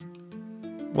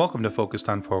Welcome to Focused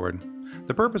on Forward.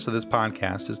 The purpose of this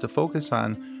podcast is to focus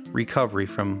on recovery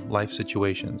from life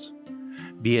situations,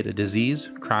 be it a disease,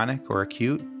 chronic or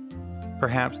acute,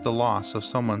 perhaps the loss of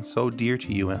someone so dear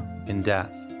to you in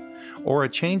death, or a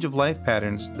change of life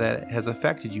patterns that has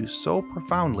affected you so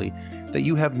profoundly that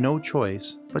you have no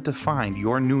choice but to find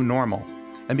your new normal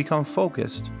and become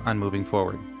focused on moving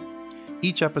forward.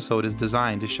 Each episode is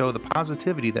designed to show the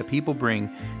positivity that people bring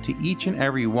to each and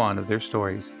every one of their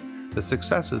stories, the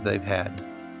successes they've had,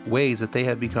 ways that they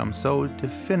have become so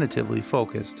definitively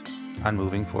focused on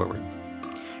moving forward.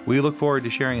 We look forward to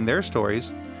sharing their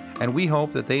stories, and we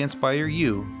hope that they inspire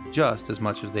you just as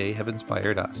much as they have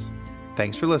inspired us.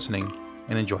 Thanks for listening,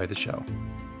 and enjoy the show.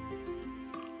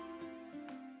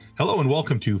 Hello and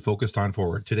welcome to Focused on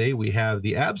Forward. Today we have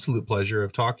the absolute pleasure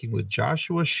of talking with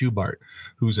Joshua Schubart,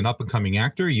 who's an up-and-coming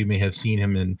actor. You may have seen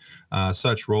him in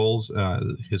such roles,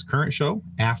 his current show,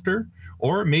 After,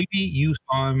 or maybe you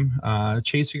saw him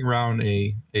chasing around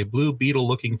a blue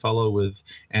beetle-looking fellow with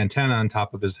antenna on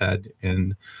top of his head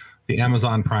in the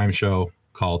Amazon Prime show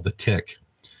called The Tick,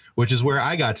 which is where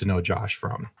I got to know Josh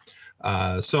from.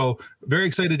 So very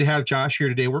excited to have Josh here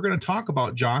today. We're going to talk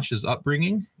about Josh's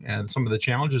upbringing and some of the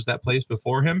challenges that placed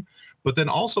before him, but then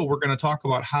also we're going to talk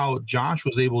about how Josh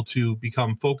was able to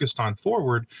become focused on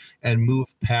forward and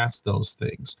move past those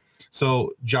things.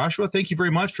 So Joshua, thank you very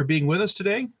much for being with us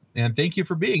today, and thank you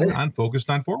for being on Focused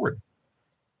on Forward.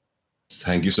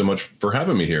 Thank you so much for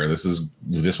having me here.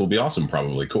 This will be awesome.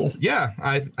 Probably cool. Yeah,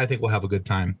 I think we'll have a good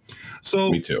time. So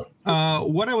me too.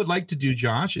 What I would like to do,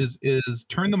 Josh, is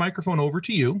turn the microphone over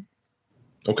to you.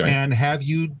 Okay. And have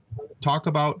you talk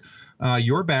about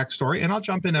your backstory, and I'll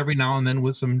jump in every now and then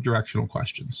with some directional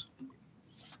questions.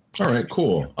 All right,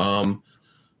 cool.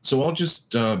 So I'll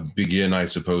just begin, I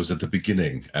suppose, at the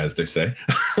beginning, as they say.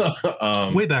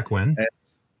 Way back when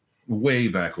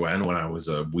I was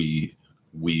a wee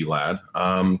lad.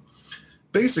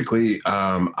 Basically,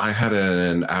 I had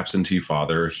an absentee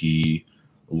father. He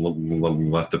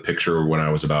left the picture when I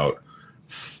was about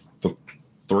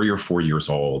 3 or 4 years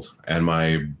old, and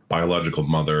my biological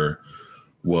mother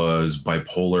was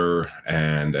bipolar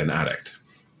and an addict.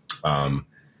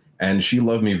 And she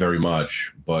loved me very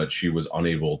much, but she was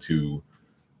unable to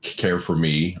care for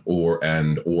me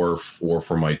or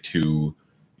for my two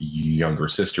younger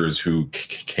sisters who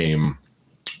came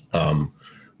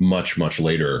much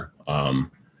later.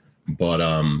 But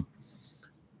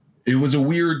it was a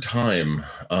weird time.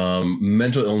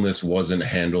 Mental illness wasn't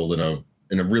handled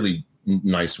in a really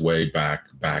nice way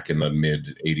back in the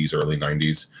mid 80s, early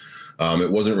 90s.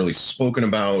 It wasn't really spoken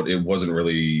about. It wasn't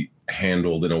really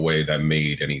handled in a way that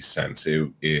made any sense.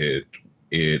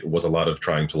 It was a lot of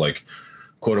trying to, like,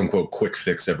 quote unquote, quick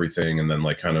fix everything and then,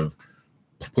 like, kind of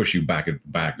push you back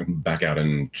out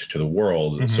into the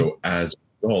world. Mm-hmm. So as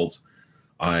a result,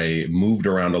 I moved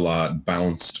around a lot,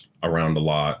 bounced around a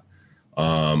lot,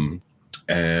 and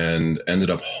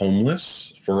ended up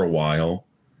homeless for a while,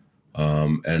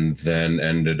 and then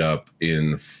ended up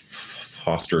in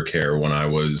foster care when I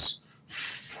was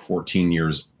 14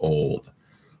 years old.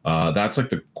 That's like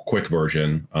the quick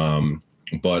version,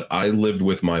 but I lived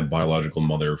with my biological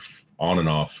mother on and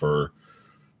off for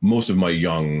most of my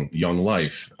young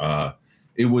life.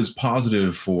 It was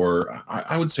positive for,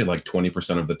 I would say, like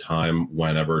 20% of the time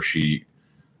whenever she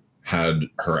had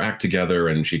her act together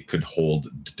and she could hold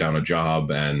down a job,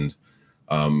 and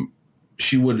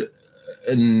she would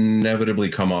inevitably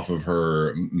come off of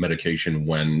her medication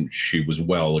when she was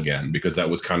well again, because that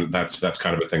was that's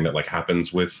kind of a thing that, like,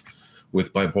 happens with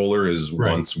bipolar is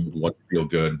right. Once you feel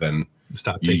good, then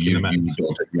stop taking the meds. You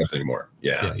don't take meds anymore.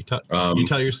 Yeah. You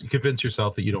convince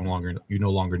yourself that you no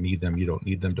longer need them. You don't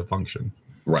need them to function.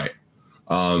 Right.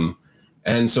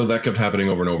 And so that kept happening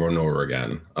over and over and over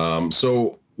again.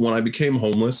 So when I became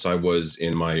homeless, I was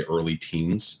in my early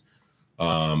teens.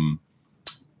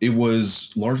 It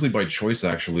was largely by choice,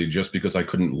 actually, just because I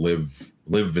couldn't live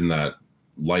in that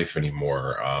life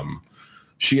anymore.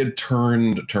 She had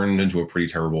turned into a pretty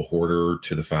terrible hoarder,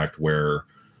 to the fact where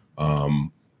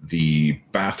the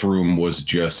bathroom was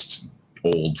just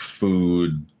old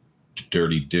food,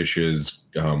 dirty dishes,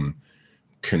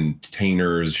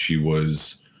 containers. She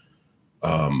was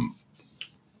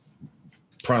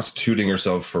prostituting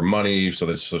herself for money so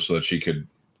that she could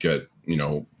get,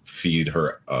 feed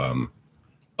her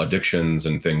addictions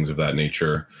and things of that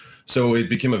nature. So it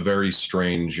became a very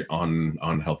strange,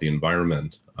 unhealthy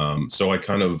environment. So I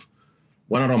kind of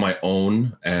went out on my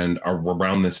own, and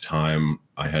around this time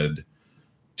I had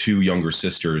two younger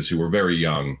sisters who were very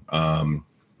young.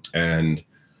 And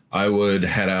I would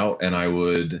head out and I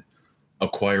would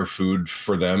acquire food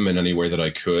for them in any way that I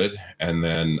could, and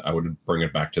then I would bring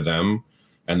it back to them,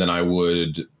 and then I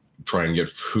would try and get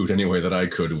food any way that I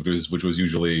could, which was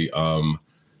usually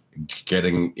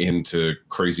getting into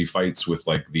crazy fights with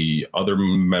like the other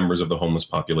members of the homeless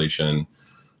population,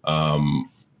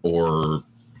 or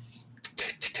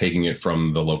taking it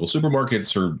from the local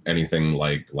supermarkets or anything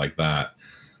like that.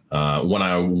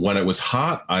 When it was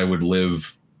hot, I would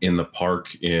live in the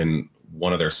park in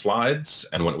one of their slides,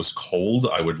 and when it was cold,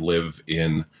 I would live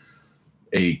in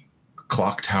a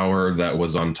clock tower that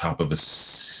was on top of a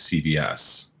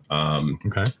CVS.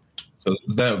 Okay. So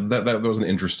that was an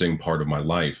interesting part of my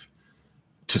life,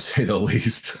 to say the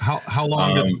least. How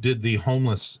long did the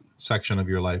homeless section of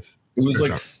your life? It was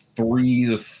like 3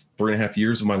 to 3.5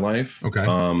 years of my life. Okay.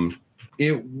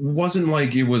 It wasn't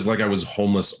like it was like I was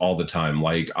homeless all the time.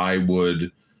 Like I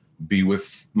would be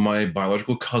with my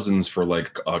biological cousins for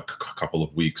like a couple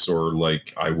of weeks, or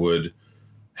like I would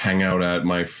hang out at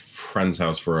my friend's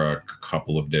house for a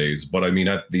couple of days. But I mean,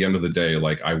 at the end of the day,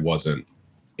 like I wasn't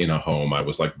in a home. I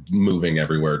was like moving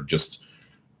everywhere, just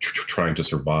trying to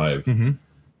survive. Mm-hmm.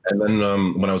 And then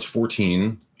when I was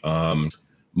 14,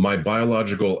 my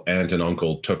biological aunt and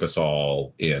uncle took us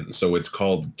all in. So it's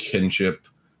called kinship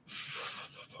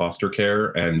foster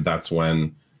care. And that's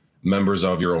when members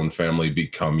of your own family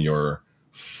become your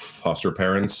foster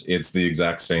parents. It's the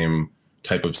exact same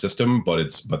type of system,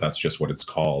 but that's just what it's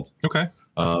called. Okay.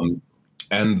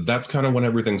 And that's kind of when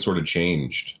everything sort of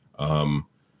changed.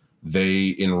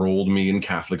 They enrolled me in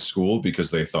Catholic school because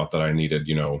they thought that I needed,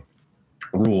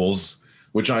 rules,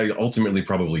 which I ultimately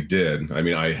probably did. I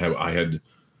mean, I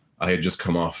had just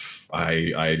come off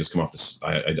the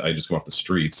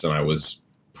streets, and I was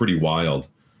pretty wild.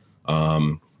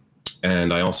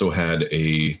 And I also had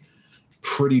a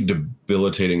pretty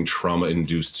debilitating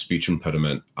trauma-induced speech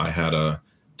impediment. I had a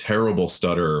terrible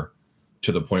stutter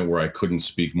to the point where I couldn't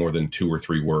speak more than 2 or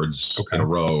 3 words in a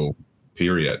row,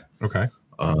 period. Okay.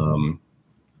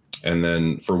 And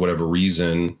then for whatever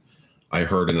reason, I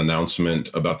heard an announcement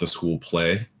about the school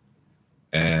play,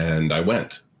 and I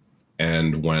went.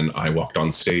 And when I walked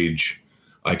on stage,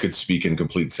 I could speak in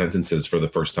complete sentences for the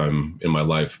first time in my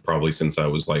life, probably since I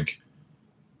was like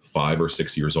 5 or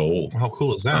 6 years old. How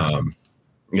cool is that?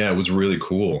 Yeah, it was really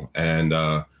cool. And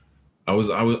I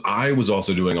was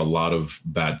also doing a lot of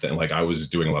bad things. Like I was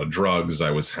doing a lot of drugs.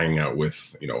 I was hanging out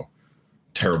with,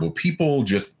 terrible people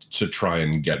just to try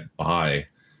and get by.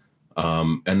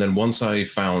 And then once I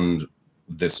found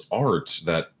this art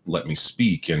that let me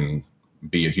speak and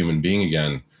be a human being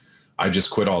again, I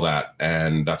just quit all that.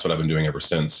 And that's what I've been doing ever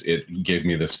since. It gave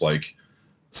me this like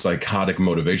psychotic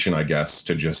motivation, I guess,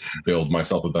 to just build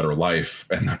myself a better life.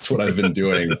 And that's what I've been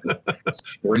doing,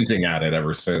 sprinting at it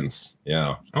ever since.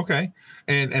 Yeah. Okay.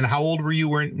 And how old were you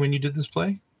when you did this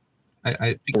play? I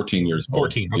think 14 years old.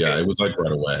 14. Okay. Yeah, it was like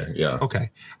right away. Yeah. Okay.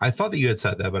 I thought that you had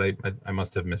said that, but I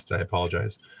must have missed it. I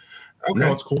apologize. Okay.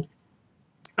 No, it's cool.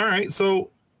 All right. So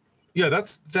yeah,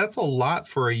 that's a lot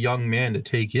for a young man to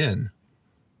take in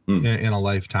a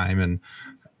lifetime.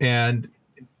 And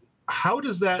how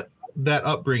does that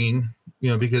upbringing,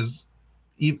 because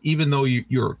even though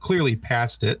you're clearly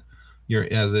past it, you're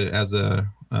as an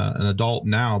adult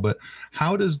now, but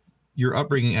how does your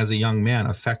upbringing as a young man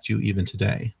affect you even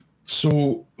today?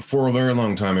 So for a very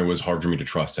long time, it was hard for me to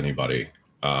trust anybody,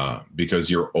 because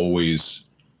you're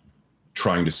always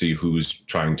trying to see who's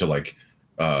trying to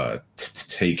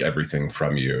take everything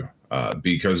from you.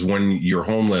 Because when you're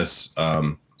homeless,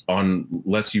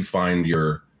 unless you find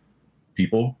your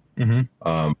people,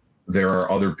 there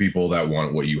are other people that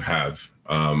want what you have.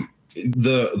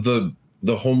 The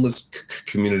homeless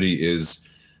community is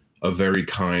a very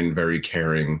kind, very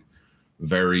caring,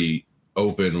 very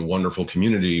open, wonderful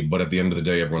community. But at the end of the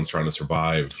day, everyone's trying to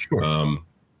survive. Sure.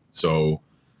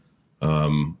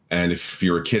 And if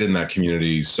you're a kid in that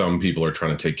community, some people are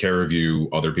trying to take care of you.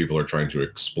 Other people are trying to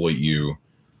exploit you.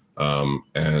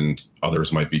 And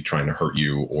others might be trying to hurt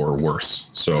you or worse.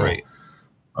 So, right.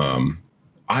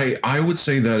 I would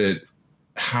say that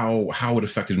how it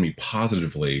affected me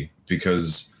positively,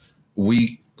 because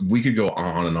we could go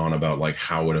on and on about like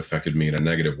how it affected me in a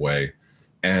negative way.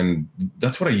 And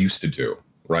that's what I used to do.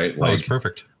 Right. That was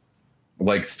perfect.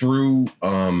 Like through,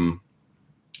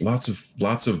 lots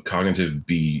of cognitive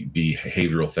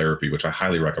behavioral therapy, which I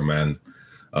highly recommend.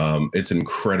 It's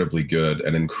incredibly good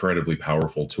and incredibly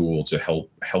powerful tool to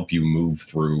help you move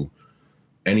through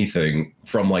anything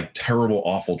from like terrible,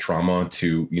 awful trauma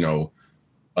to,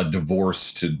 a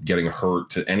divorce, to getting hurt,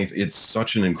 to anything. It's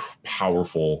such an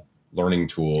powerful learning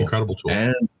tool, incredible tool,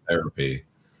 and therapy.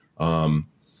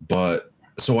 But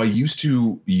So I used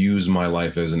to use my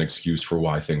life as an excuse for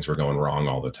why things were going wrong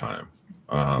all the time.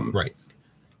 Right.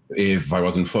 If I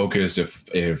wasn't focused, if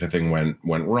a thing went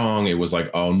wrong, it was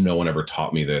like, oh, no one ever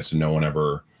taught me this. No one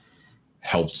ever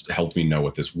helped me know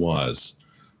what this was.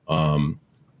 And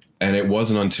it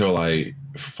wasn't until I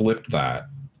flipped that,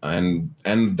 and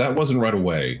that wasn't right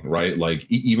away, right? Like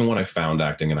even when I found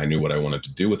acting and I knew what I wanted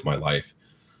to do with my life,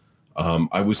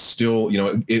 I was still,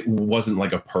 it wasn't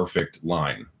like a perfect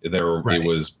line. It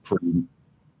was pretty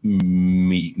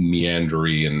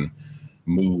meandery and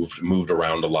moved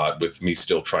around a lot, with me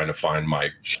still trying to find my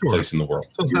place in the world.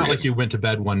 So it's not like you went to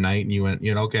bed one night and you went,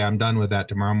 okay, I'm done with that.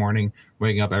 Tomorrow morning,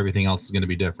 waking up, everything else is going to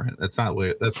be different. That's not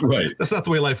right. That's not the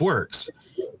way life works.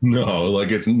 No, like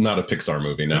it's not a Pixar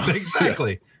movie now.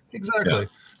 Exactly. Yeah.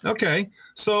 Okay.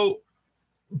 So,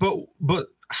 but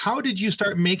how did you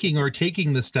start making or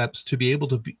taking the steps to be able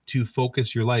to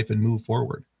focus your life and move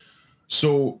forward?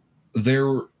 So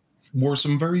there were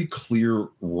some very clear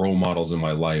role models in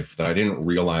my life that I didn't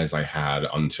realize I had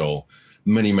until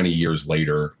many, many years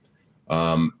later.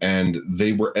 And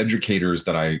they were educators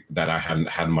that I hadn't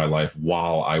had in my life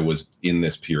while I was in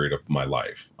this period of my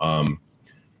life.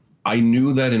 I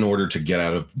knew that in order to get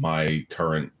out of my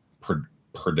current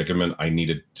predicament, I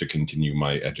needed to continue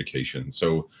my education.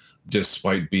 So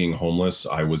despite being homeless,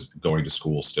 I was going to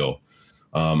school still.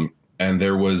 And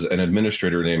there was an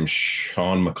administrator named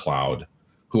Sean McLeod,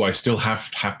 who I still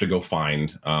have to go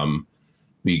find,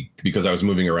 because I was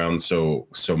moving around so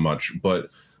much. But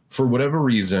for whatever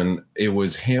reason, it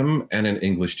was him and an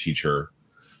English teacher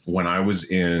when I was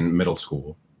in middle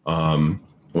school.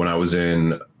 When I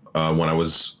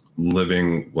was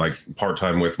living like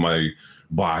part-time with my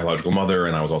biological mother,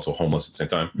 and I was also homeless at the same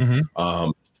time. Mm-hmm.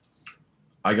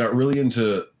 I got really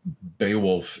into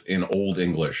Beowulf in Old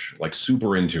English, like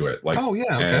super into it. Like, oh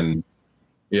yeah, okay.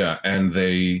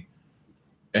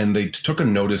 and they took a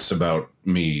notice about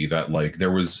me, that like there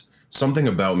was something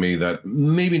about me that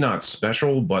maybe not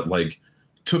special, but like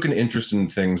took an interest in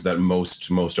things that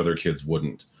most other kids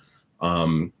wouldn't.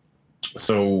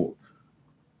 So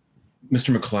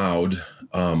Mr. McLeod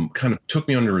kind of took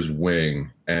me under his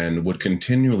wing and would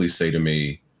continually say to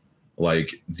me,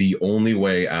 like, the only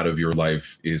way out of your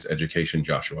life is education,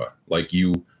 Joshua. Like,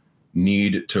 you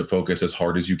need to focus as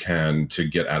hard as you can to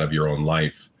get out of your own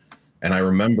life. And I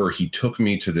remember he took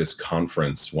me to this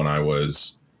conference when I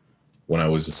was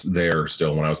there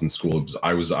still, when I was in school.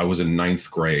 I was in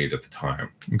ninth grade at the time.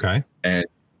 Okay. And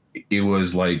it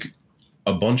was like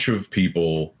a bunch of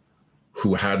people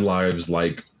who had lives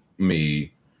like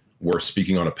me were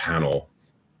speaking on a panel,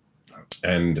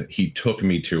 and he took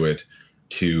me to it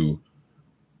to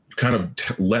kind of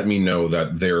let me know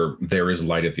that there is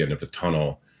light at the end of the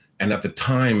tunnel. And at the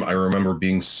time, I remember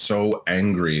being so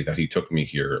angry that he took me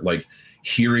here, like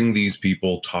hearing these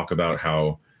people talk about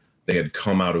how they had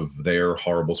come out of their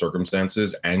horrible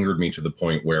circumstances angered me to the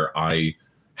point where I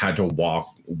had to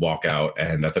walk out.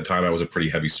 And at the time I was a pretty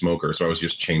heavy smoker, so I was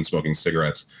just chain smoking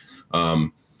cigarettes.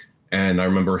 And I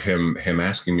remember him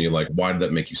asking me, like, why did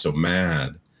that make you so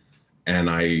mad? And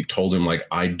I told him, like,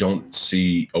 I don't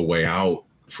see a way out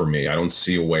for me. I don't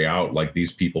see a way out. Like,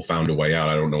 these people found a way out.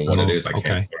 I don't know what it is. I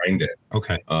can't find it.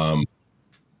 Okay.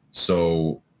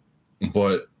 So,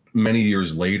 but many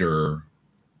years later,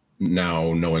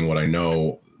 now knowing what I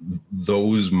know,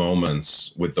 those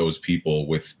moments with those people,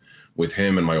 with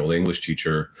him and my old English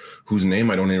teacher, whose name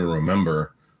I don't even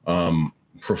remember,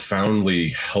 profoundly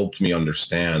helped me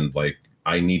understand, like,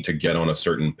 I need to get on a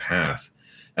certain path.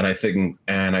 And I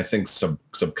think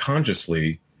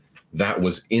subconsciously that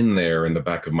was in there in the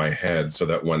back of my head, so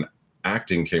that when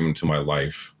acting came into my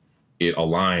life, it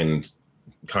aligned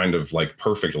kind of like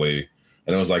perfectly.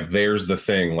 And I was like, there's the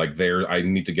thing, like, I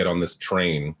need to get on this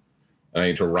train and I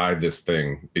need to ride this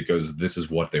thing, because this is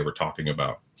what they were talking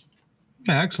about.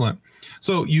 Yeah, excellent.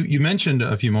 So you mentioned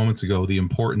a few moments ago the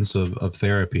importance of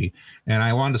therapy, and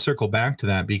I wanted to circle back to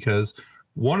that, because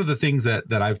one of the things that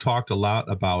I've talked a lot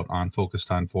about on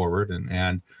Focused on Forward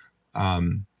and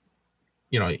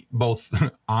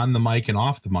both on the mic and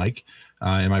off the mic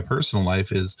in my personal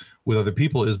life is with other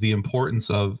people, is the importance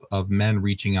of men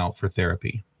reaching out for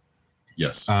therapy.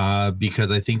 Yes.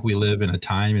 Because I think we live in a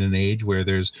time and an age where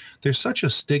there's such a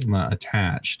stigma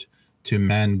attached to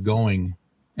men going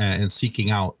and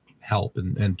seeking out help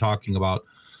and talking about,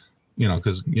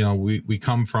 because, we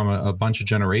come from a bunch of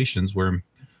generations where,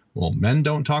 well, men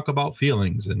don't talk about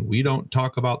feelings, and we don't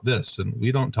talk about this, and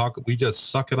we just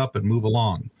suck it up and move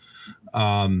along.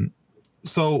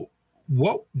 So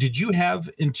what did you have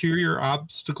interior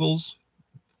obstacles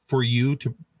for you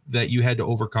that you had to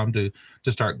overcome to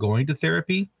start going to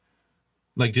therapy?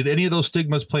 Like, did any of those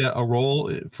stigmas play a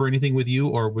role for anything with you,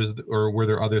 or were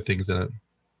there other things that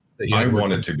you I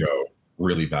wanted to go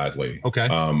really badly. Okay.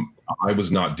 I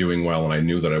was not doing well, and I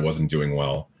knew that I wasn't doing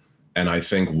well. And I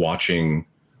think watching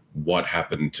what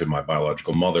happened to my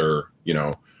biological mother,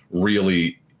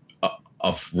 really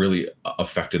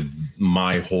affected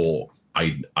my whole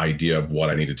idea of what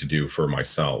I needed to do for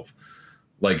myself.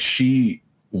 Like,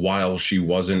 while she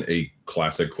wasn't a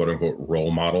classic quote unquote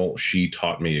role model, she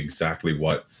taught me exactly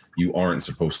what you aren't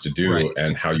supposed to do, right,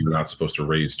 and how you're not supposed to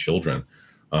raise children.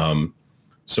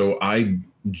 So I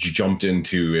jumped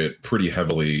into it pretty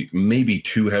heavily, maybe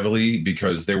too heavily,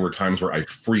 because there were times where I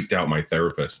freaked out my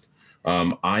therapist.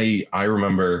 I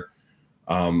remember,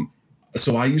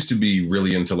 so I used to be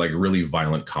really into like really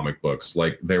violent comic books.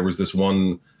 Like there was this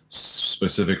one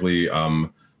specifically,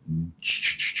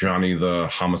 Johnny the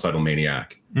Homicidal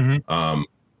Maniac,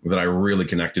 that I really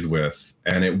connected with.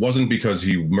 And it wasn't because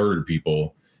he murdered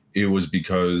people. It was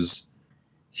because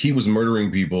he was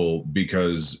murdering people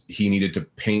because he needed to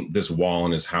paint this wall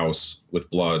in his house with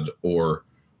blood, or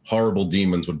horrible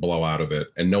demons would blow out of it,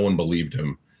 and no one believed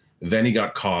him. Then he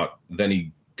got caught. Then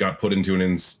he got put into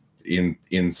an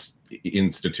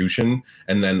institution,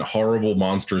 and then horrible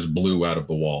monsters blew out of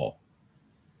the wall.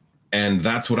 And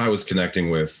that's what I was connecting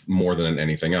with more than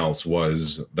anything else,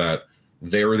 was that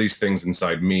there are these things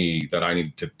inside me that I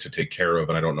need to take care of,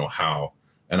 and I don't know how.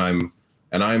 And I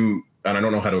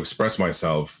don't know how to express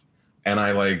myself. And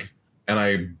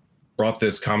I brought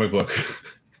this comic book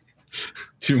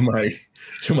to my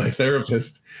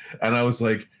therapist, and I was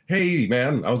like, "Hey,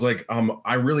 man," I was like,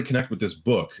 "I really connect with this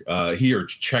book. Here,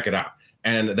 check it out."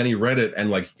 And then he read it,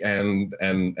 and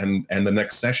and the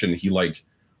next session, he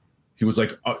was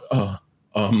like,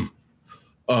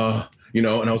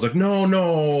 and I was like,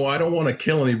 no, I don't want to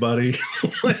kill anybody.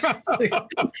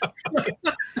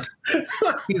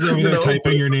 He's over there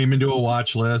typing your name into a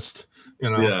watch list,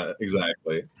 Yeah,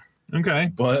 exactly.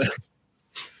 Okay.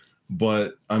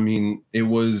 But I mean, it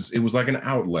was like an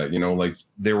outlet, like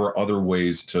there were other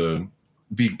ways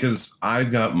because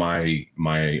I've got my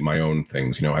own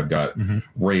things, I've got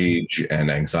rage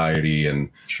and anxiety and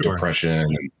depression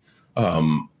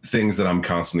and things that I'm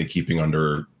constantly keeping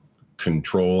under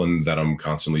control, and that I'm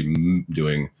constantly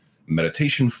doing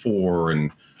meditation for,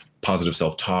 and positive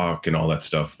self-talk and all that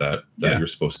stuff that you're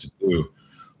supposed to do.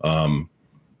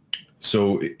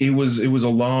 So it was a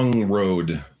long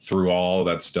road through all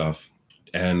that stuff,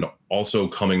 and also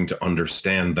coming to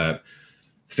understand that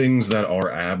things that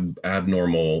are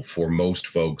abnormal for most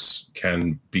folks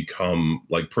can become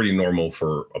like pretty normal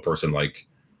for a person like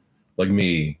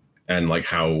me, and like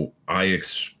how I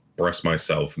express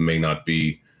myself may not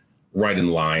be right in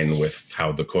line with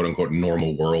how the quote unquote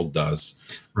normal world does,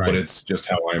 right, but it's just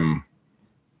how I'm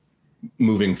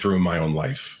moving through my own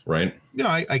life. Right. Yeah,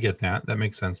 I get that. That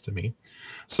makes sense to me.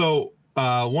 So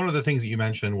one of the things that you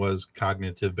mentioned was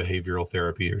cognitive behavioral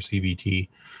therapy, or CBT.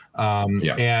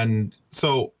 And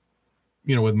so,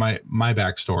 with my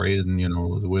backstory,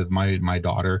 and, with my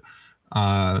daughter,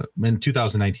 in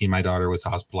 2019, my daughter was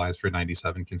hospitalized for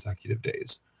 97 consecutive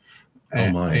days.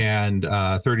 And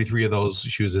 33 of those,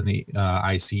 she was in the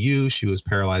ICU. She was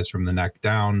paralyzed from the neck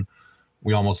down.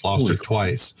 We almost lost her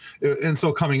twice. And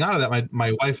so coming out of that,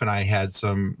 my wife and I had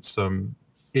some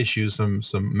issues, some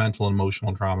mental and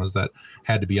emotional traumas that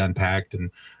had to be unpacked.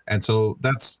 And so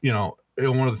that's,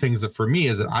 one of the things that for me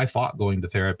is that I fought going to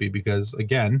therapy, because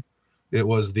again, it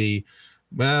was I'm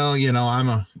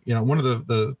one of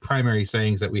the primary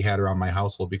sayings that we had around my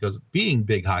household, because being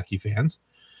big hockey fans,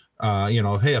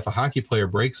 hey, if a hockey player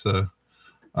breaks a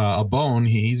bone,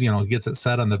 he's, gets it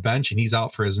set on the bench and he's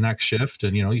out for his next shift,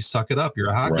 and, you suck it up. You're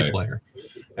a hockey player.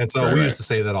 And so we used to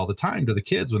say that all the time to the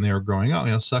kids when they were growing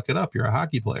up, suck it up. You're a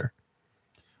hockey player.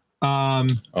 I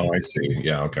see.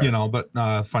 Yeah. Okay. But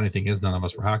funny thing is, none of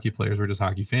us were hockey players. We're just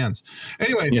hockey fans.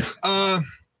 Anyway. Yeah.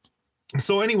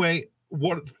 So anyway,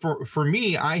 what for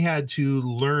me, I had to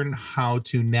learn how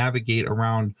to navigate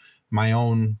around my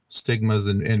own stigmas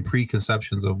and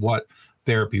preconceptions of what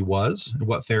therapy was and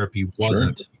what therapy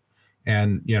wasn't. Sure.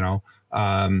 And,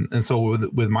 and so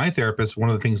with my therapist, one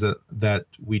of the things that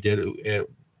we did,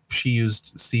 she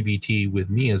used CBT with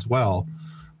me as well.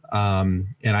 And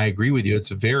I agree with you.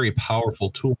 It's a very powerful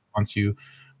tool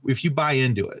if you buy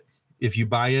into it. You have to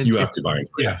buy into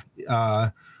it. Yeah.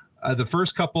 The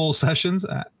first couple sessions,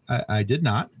 I did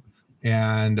not.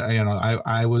 And,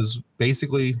 I was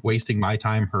basically wasting my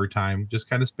time, her time, just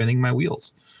kind of spinning my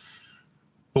wheels.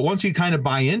 But once you kind of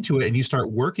buy into it and you start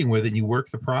working with it, and you work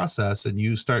the process, and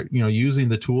you start, using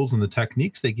the tools and the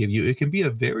techniques they give you, it can be a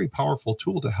very powerful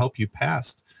tool to help you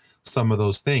past some of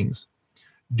those things.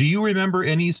 Do you remember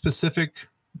any specific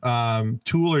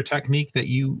tool or technique that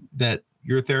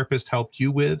your therapist helped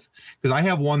you with? Because I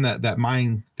have one that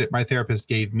my therapist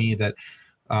gave me that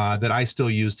I still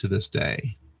use to this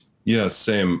day. Yeah,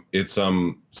 same. It's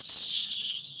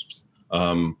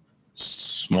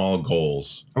small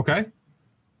goals. Okay.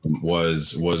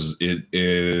 It's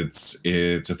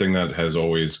a thing that has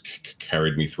always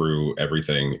carried me through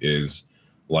everything. Is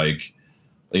like,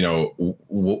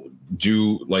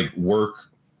 do like work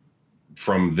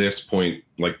from this point,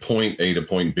 like point A to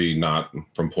point B, not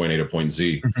from point A to point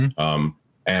Z. Mm-hmm.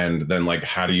 And then like,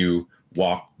 how do you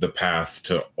walk the path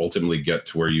to ultimately get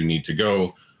to where you need to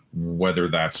go? Whether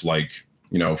that's like,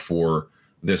 for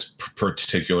this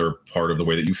particular part of the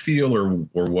way that you feel, or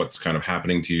what's kind of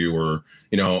happening to you, or,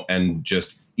 and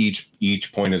just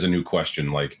each point is a new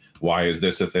question. Like, why is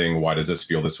this a thing? Why does this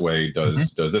feel this way?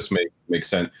 Does this make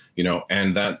sense?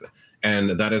 And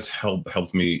that has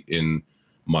helped me in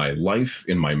my life,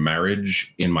 in my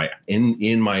marriage, in my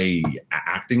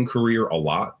acting career a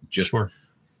lot. Just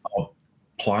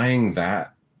applying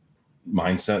that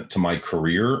mindset to my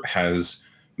career has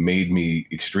made me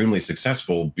extremely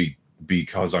successful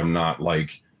because I'm not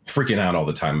like freaking out all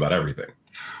the time about everything,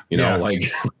 like,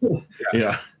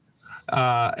 yeah.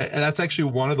 And that's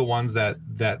actually one of the ones that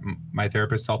my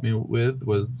therapist helped me with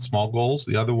was small goals.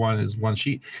 The other one is one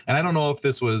sheet. And I don't know if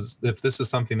this is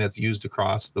something that's used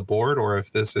across the board or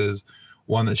if this is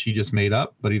one that she just made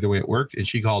up, but either way it worked. And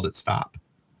she called it STOP.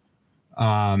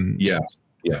 Yes.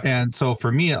 Yeah. And so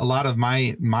for me, a lot of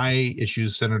my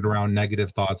issues centered around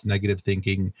negative thoughts, negative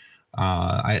thinking,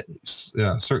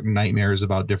 certain nightmares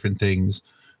about different things.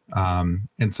 And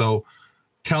so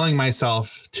telling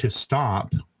myself to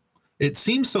stop, it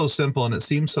seems so simple and it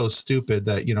seems so stupid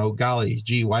that, golly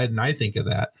gee, why didn't I think of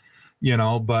that?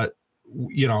 But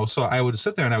so I would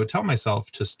sit there and I would tell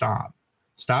myself to stop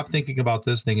thinking about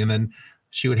this thing. And then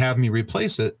she would have me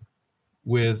replace it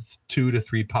with 2 to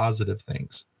 3 positive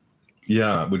things.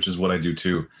 Yeah, which is what I do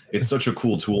too. It's such a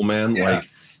cool tool, man. Yeah. Like,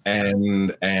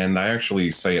 and I actually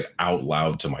say it out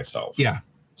loud to myself. Yeah.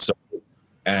 So,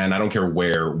 and I don't care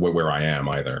where I am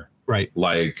either. Right.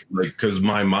 Like, because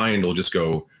my mind will just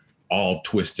go all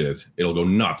twisted. It'll go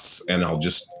nuts, and I'll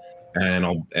do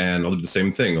the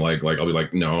same thing. Like I'll be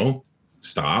like, no,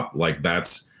 stop. Like,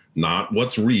 that's not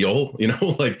what's real.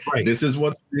 Like, right. This is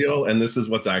what's real, and this is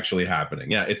what's actually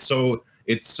happening. Yeah. It's so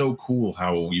cool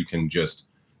how you can just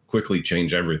quickly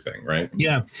change everything, right?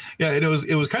 Yeah.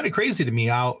 It was kind of crazy to me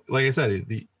how, like I said,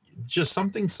 just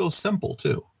something so simple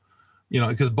too,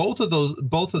 because both of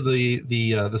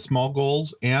the small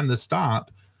goals and the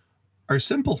stop are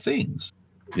simple things.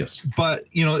 Yes. But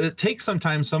it takes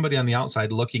sometimes somebody on the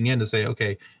outside looking in to say,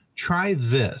 okay, try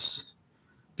this,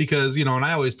 because and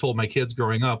I always told my kids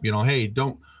growing up, hey,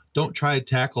 don't try to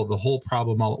tackle the whole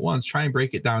problem all at once. Try and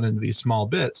break it down into these small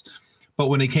bits. But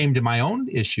when it came to my own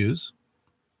issues,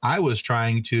 I was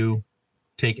trying to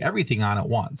take everything on at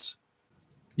once,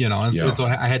 and so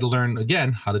I had to learn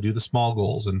again how to do the small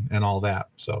goals and all that.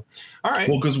 So, all right.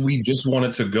 Well, because we just want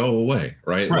it to go away,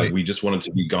 right? Like, we just want it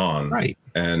to be gone. Right.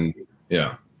 And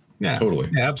yeah,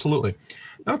 totally. Yeah, absolutely.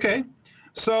 Okay.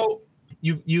 So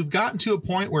you've gotten to a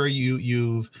point where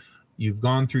you've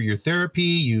gone through your therapy.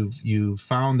 You've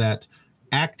found that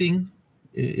acting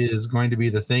is going to be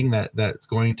the thing that's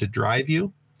going to drive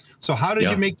you. So how did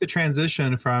you make the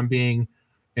transition from being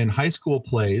in high school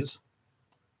plays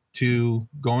to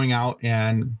going out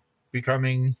and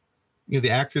becoming the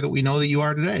actor that we know that you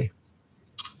are today?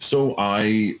 So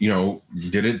I,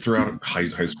 did it throughout high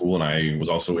school, and I was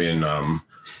also in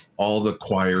all the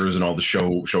choirs and all the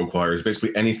show choirs,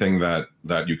 basically anything that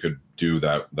you could do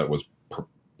that was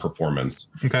performance.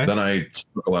 Okay. Then I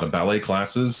took a lot of ballet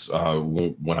classes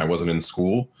when I wasn't in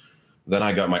school. Then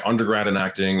I got my undergrad in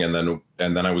acting, and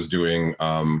then I was doing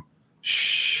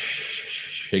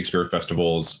Shakespeare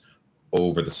festivals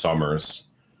over the summers.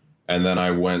 And then I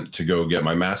went to go get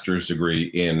my master's degree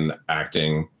in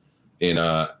acting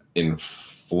in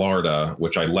Florida,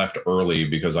 which I left early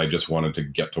because I just wanted to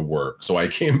get to work. So I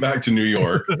came back to New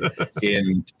York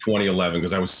in 2011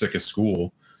 because I was sick of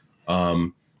school.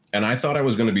 And I thought I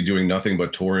was going to be doing nothing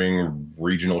but touring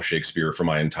regional Shakespeare for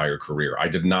my entire career. I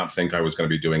did not think I was going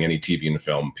to be doing any TV and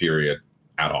film, period,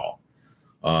 at all.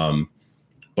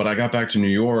 But I got back to New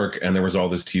York, and there was all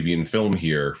this TV and film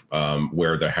here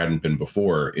where there hadn't been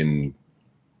before in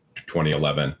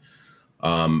 2011.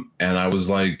 And I was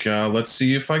like, let's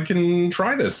see if I can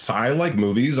try this. I like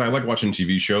movies. I like watching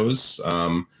TV shows.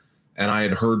 And I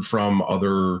had heard from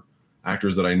other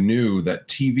actors that I knew that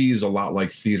TV is a lot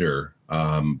like theater.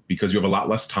 Because you have a lot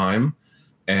less time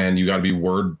and you got to be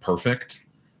word perfect.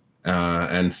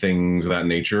 and things of that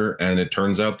nature. And it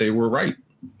turns out they were right.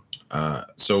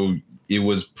 So it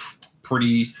was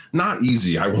pretty, not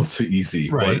easy. I won't say easy,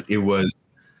 right. But it was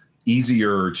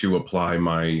easier to apply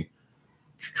my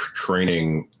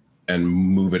training and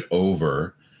move it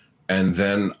over. And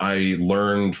then I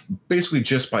learned basically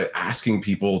just by asking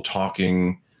people,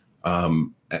 talking,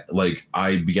 like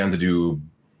I began to do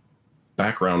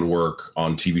background work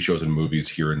on TV shows and movies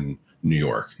here in New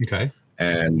York. Okay.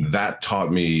 And that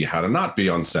taught me how to not be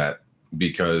on set,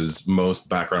 because most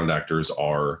background actors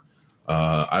are,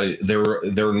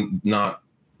 they're not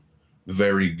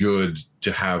very good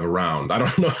to have around. I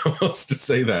don't know how else to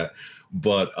say that,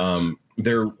 but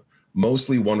they're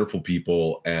mostly wonderful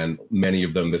people, and many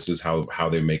of them, this is how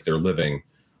they make their living.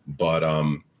 But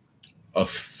a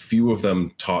few of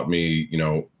them taught me,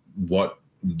 what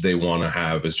they want to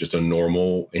have is just a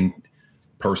normal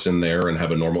person there and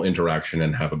have a normal interaction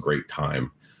and have a great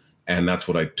time. And that's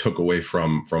what I took away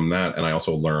from that. And I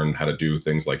also learned how to do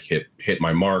things like hit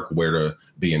my mark, where to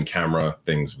be in camera,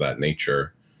 things of that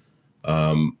nature.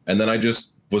 And then I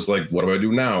just was like, what do I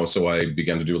do now? So I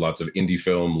began to do lots of indie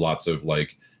film, lots of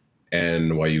like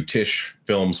NYU Tisch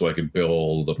films, so I could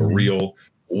build up a reel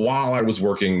while I was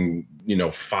working,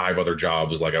 5 other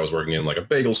jobs. Like I was working in like a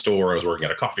bagel store, I was working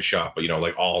at a coffee shop, but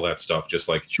like all that stuff, just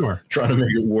like trying to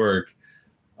make it work.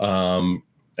 And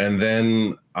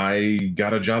then I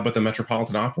got a job at the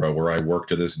Metropolitan Opera, where I work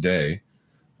to this day,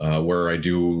 where I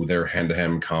do their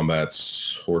hand-to-hand combat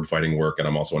sword fighting work. And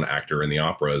I'm also an actor in the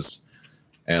operas.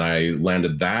 And I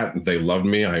landed that. They loved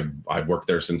me. I've worked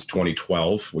there since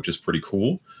 2012, which is pretty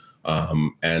cool.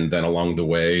 And then along the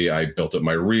way, I built up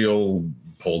my reel,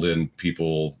 pulled in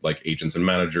people like agents and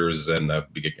managers, and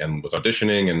was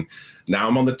auditioning. And now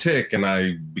I'm on the Tick, and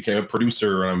I became a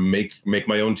producer, and I make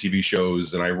my own TV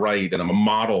shows, and I write, and I'm a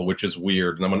model, which is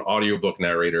weird. And I'm an audiobook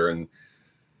narrator, and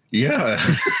yeah,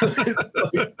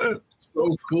 it's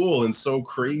so cool and so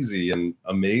crazy and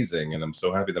amazing. And I'm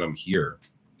so happy that I'm here.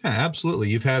 Yeah, absolutely.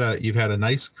 You've had a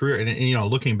nice career, and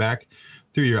looking back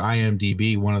through your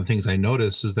IMDb, one of the things I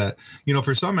noticed is that,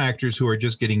 for some actors who are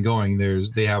just getting going,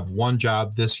 they have one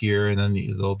job this year, and then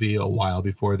there'll be a while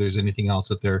before there's anything else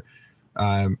that they're,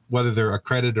 whether they're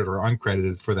accredited or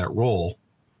uncredited for that role.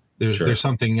 There's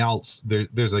something else.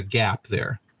 There's a gap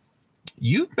there.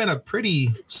 You've been a pretty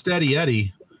steady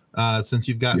Eddie since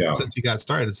you got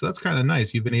started, so that's kind of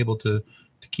nice. You've been able to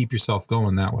keep yourself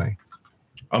going that way.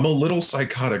 I'm a little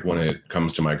psychotic when it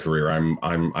comes to my career. I'm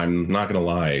not gonna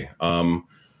lie.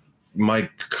 My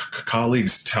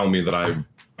colleagues tell me that I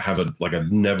have a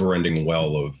never-ending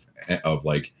well of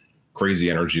like crazy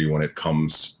energy when it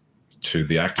comes to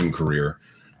the acting career,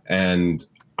 and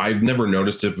I've never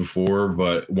noticed it before.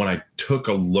 But when I took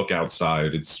a look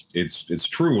outside, it's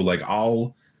true. Like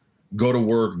I'll go to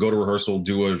work, go to rehearsal,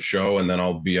 do a show, and then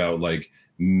I'll be out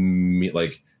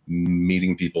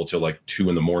meeting people till like 2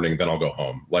 a.m. Then I'll go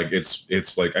home. Like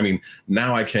it's like, I mean,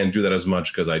 now I can't do that as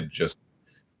much because I just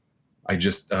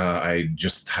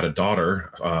had a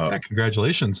daughter. Yeah,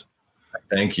 congratulations.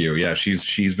 Thank you. Yeah,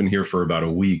 she's been here for about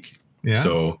a week. Yeah.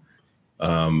 So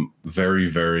very,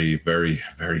 very, very,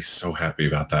 very so happy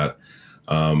about that.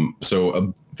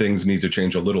 So things need to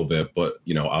change a little bit, but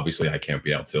obviously I can't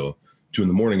be out till 2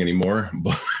 a.m. anymore.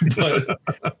 But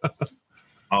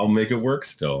I'll make it work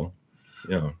still.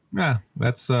 Yeah,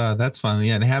 that's fun.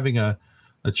 Yeah, and having a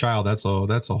child, that's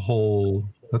a whole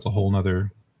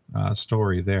nother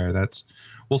story there.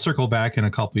 We'll circle back in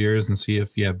a couple years and see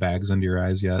if you have bags under your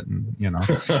eyes yet. And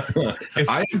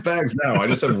I have bags now. I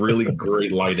just have really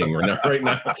great lighting right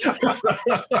now.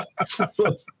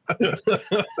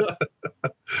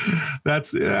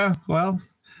 Well,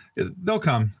 they'll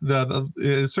come. At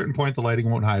a certain point, the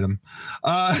lighting won't hide them.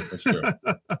 That's true.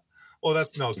 Well,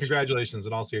 congratulations.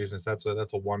 In all seriousness, that's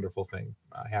a wonderful thing.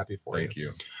 Happy for you. Thank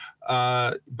you.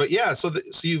 But yeah, so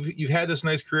you've had this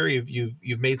nice career.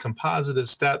 You've made some positive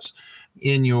steps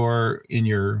in your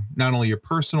not only your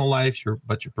personal life,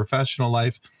 but your professional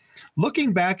life.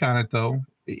 Looking back on it, though,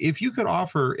 if you could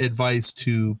offer advice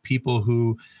to people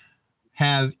who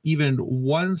have even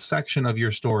one section of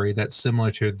your story that's similar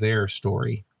to their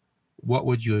story, what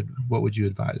would you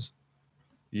advise?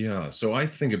 Yeah, so I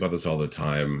think about this all the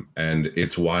time, and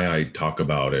it's why I talk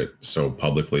about it so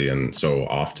publicly and so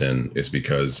often, is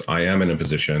because I am in a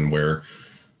position where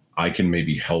I can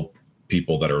maybe help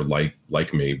people that are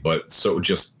like me, but so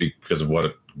just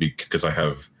because I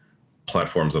have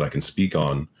platforms that I can speak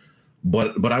on.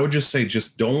 But I would just say,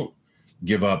 just don't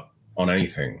give up on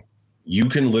anything. You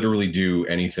can literally do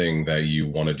anything that you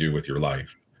want to do with your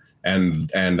life. And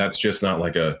that's just not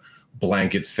like a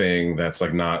blanket thing. That's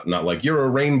like not like you're a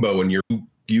rainbow and you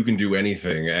you can do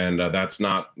anything. And that's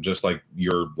not just like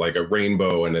you're like a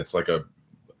rainbow and it's like a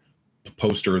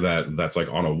poster that's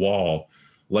like on a wall.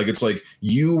 Like, it's like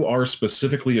you are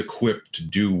specifically equipped to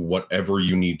do whatever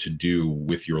you need to do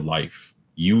with your life.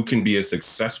 You can be as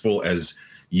successful as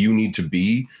you need to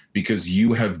be because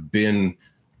you have been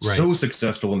so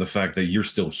successful in the fact that you're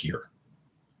still here.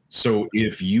 So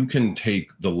if you can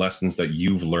take the lessons that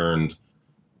you've learned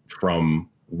from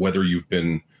whether you've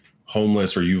been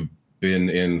homeless or you've been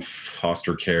in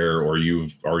foster care or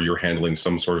you're handling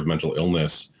some sort of mental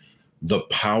illness, the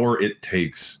power it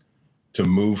takes to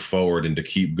move forward and to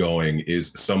keep going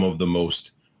is some of the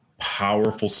most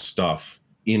powerful stuff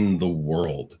in the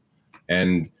world.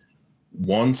 And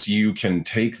once you can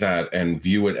take that and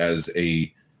view it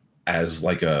as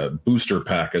like a booster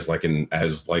pack, as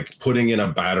like putting in a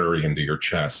battery into your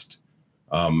chest,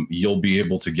 you'll be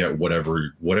able to get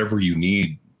whatever you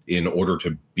need in order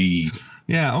to be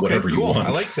whatever you want.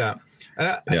 I like that.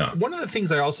 And one of the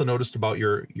things I also noticed about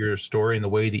your story and the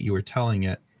way that you were telling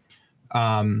it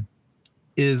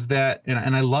is that,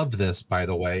 and I love this, by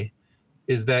the way,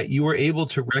 is that you were able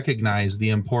to recognize the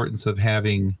importance of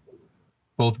having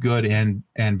both good and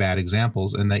bad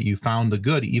examples, and that you found the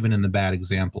good even in the bad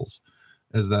examples,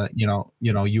 is that,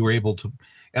 you were able to,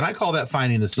 and I call that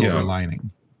finding the silver lining,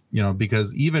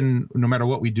 because even no matter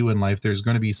what we do in life, there's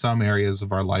going to be some areas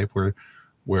of our life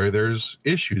where there's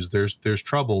issues, there's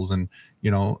troubles. And,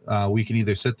 we can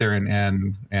either sit there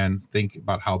and think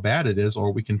about how bad it is,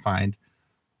 or we can find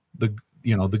the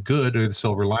good or the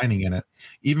silver lining in it.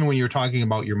 Even when you were talking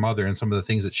about your mother and some of the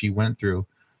things that she went through,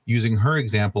 using her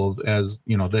example as,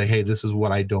 hey, this is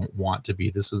what I don't want to be.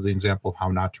 This is the example of how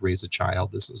not to raise a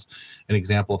child. This is an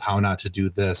example of how not to do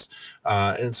this.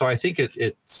 And so I think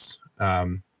it's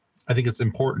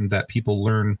important that people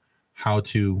learn how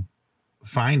to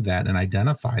find that and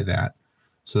identify that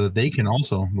so that they can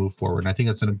also move forward. And I think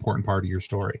that's an important part of your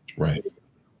story. Right.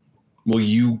 Well,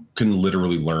 you can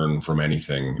literally learn from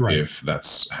anything if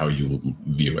that's how you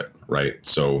view it. Right.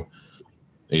 So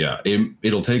yeah,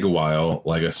 it'll take a while,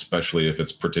 like, especially if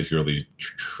it's particularly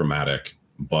traumatic,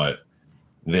 but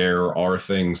there are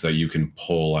things that you can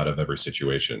pull out of every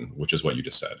situation, which is what you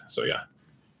just said. So yeah.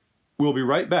 We'll be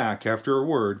right back after a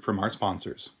word from our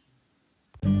sponsors.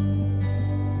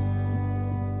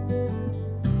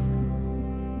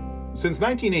 Since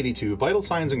 1982, Vital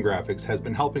Signs and Graphics has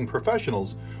been helping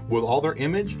professionals with all their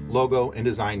image, logo, and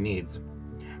design needs.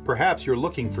 Perhaps you're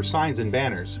looking for signs and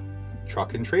banners,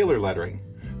 truck and trailer lettering,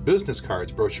 business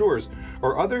cards, brochures,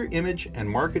 or other image and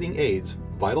marketing aids.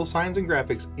 Vital Signs and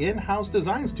Graphics in-house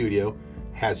design studio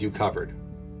has you covered.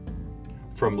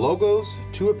 From logos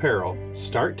to apparel,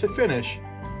 start to finish,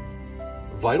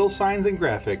 Vital Signs and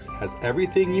Graphics has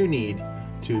everything you need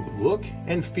to look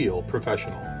and feel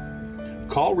professional.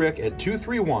 Call Rick at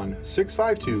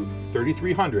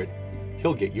 231-652-3300.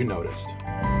 He'll get you noticed.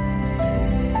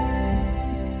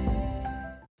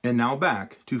 And now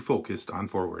back to Focused on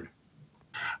Forward.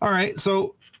 All right.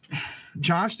 So,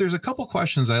 Josh, there's a couple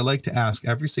questions I like to ask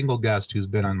every single guest who's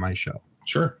been on my show.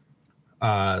 Sure.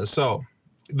 So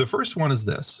the first one is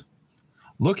this.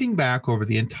 Looking back over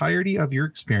the entirety of your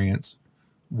experience,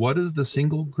 what is the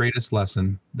single greatest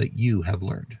lesson that you have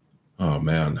learned? Oh,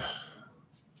 man.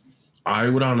 I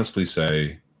would honestly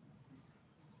say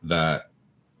that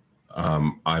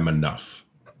I'm enough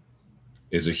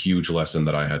is a huge lesson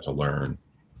that I had to learn.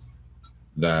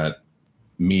 That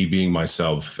me being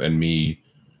myself and me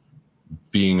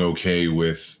being okay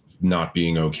with not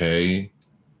being okay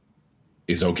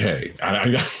is okay.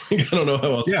 I don't know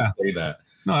how else to say that.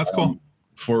 No, that's cool.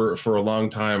 For a long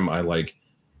time, I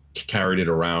carried it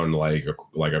around like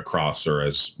a cross or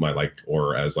as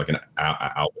an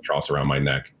albatross around my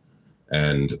neck.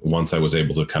 And once I was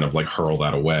able to kind of hurl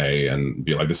that away and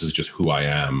be like, this is just who I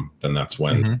am, then that's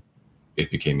when it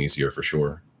became easier for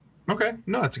sure. Okay.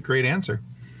 No, that's a great answer.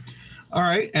 All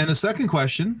right. And the second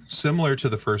question, similar to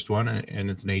the first one in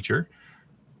its nature,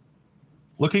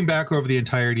 looking back over the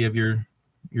entirety of your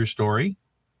story,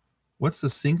 what's the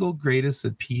single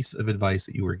greatest piece of advice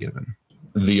that you were given?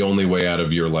 The only way out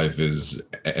of your life is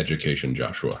education,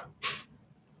 Joshua.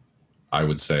 I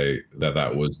would say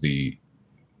that was the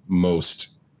most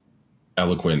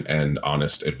eloquent and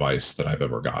honest advice that I've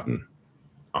ever gotten,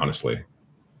 honestly.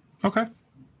 Okay.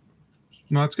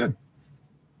 No, that's good.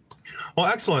 Well,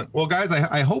 excellent. Well, guys,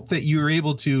 I hope that you were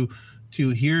able to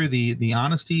hear the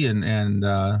honesty and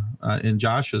in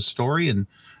Josh's story and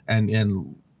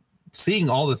seeing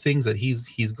all the things that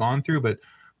he's gone through, but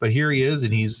here he is,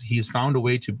 and he's found a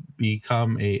way to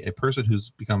become a person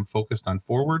who's become focused on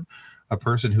forward, a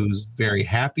person who's very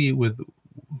happy with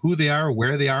who they are,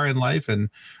 where they are in life, and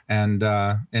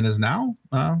is now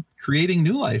creating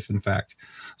new life, in fact.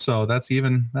 So that's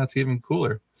even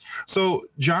cooler. So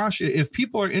Josh, if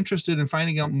people are interested in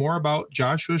finding out more about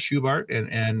Joshua Schubart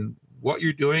and what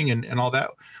you're doing and all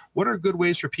that, what are good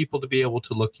ways for people to be able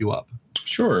to look you up?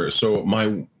 Sure. So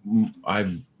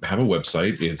I have a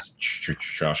website. It's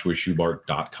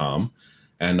joshuaschubart.com.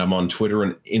 And I'm on Twitter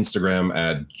and Instagram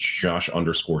at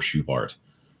Josh_Schubart.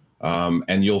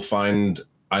 And you'll find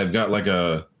I've got like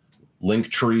a link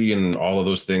tree and all of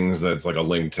those things. That's like a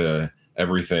link to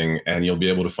everything. And you'll be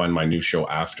able to find my new show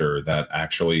After that.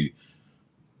 Actually,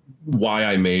 why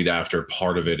I made After,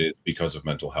 part of it is because of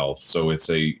mental health. So it's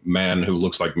a man who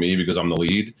looks like me because I'm the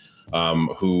lead,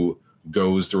 who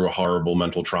goes through a horrible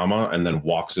mental trauma and then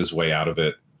walks his way out of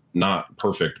it, not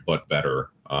perfect, but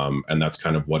better. And that's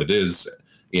kind of what it is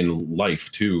in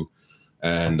life too.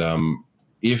 And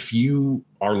if you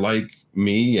are like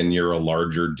me and you're a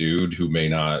larger dude who may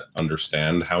not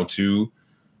understand how to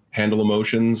handle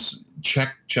emotions,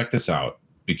 check this out,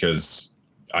 because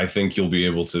I think you'll be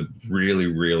able to really,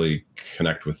 really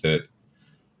connect with it.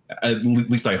 At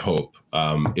least I hope.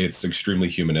 It's extremely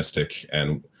humanistic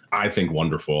and I think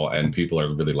wonderful, and people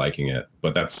are really liking it.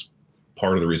 But that's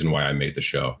part of the reason why I made the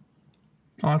show.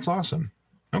 Oh, that's awesome.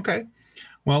 Okay.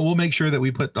 Well, we'll make sure that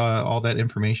we put all that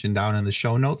information down in the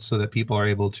show notes so that people are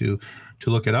able to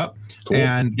look it up. Cool.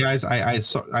 And guys, I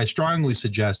strongly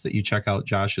suggest that you check out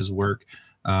Josh's work.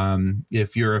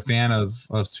 If you're a fan of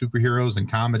superheroes and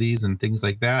comedies and things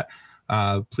like that,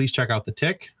 please check out The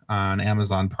Tick on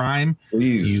Amazon Prime.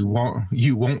 Please.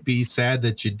 You won't be sad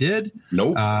that you did.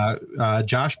 Nope.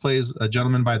 Josh plays a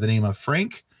gentleman by the name of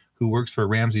Frank, who works for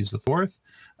Ramses IV.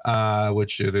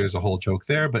 Which there's a whole joke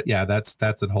there, but yeah, that's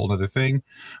a whole other thing.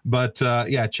 But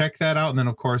yeah, check that out. And then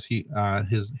of course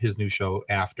his new show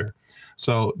After.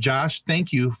 So Josh,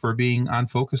 thank you for being on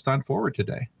Focused on Forward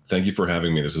today. Thank you for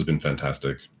having me. This has been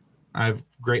fantastic. I've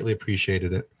greatly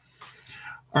appreciated it.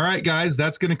 All right, guys,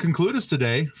 that's going to conclude us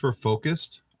today for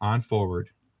Focused on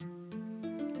Forward.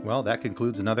 Well, that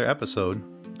concludes another episode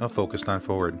of Focused on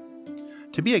Forward.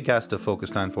 To be a guest of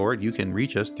Focused on Forward, you can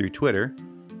reach us through Twitter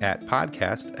at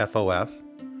podcastfof,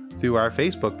 through our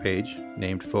Facebook page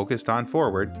named Focused on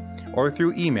Forward, or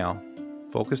through email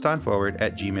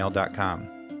focusedonforward@gmail.com.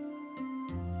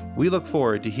 We look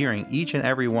forward to hearing each and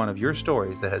every one of your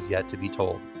stories that has yet to be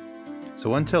told.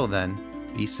 So until then,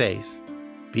 be safe,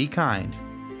 be kind,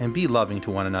 and be loving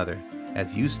to one another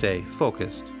as you stay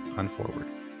focused on forward.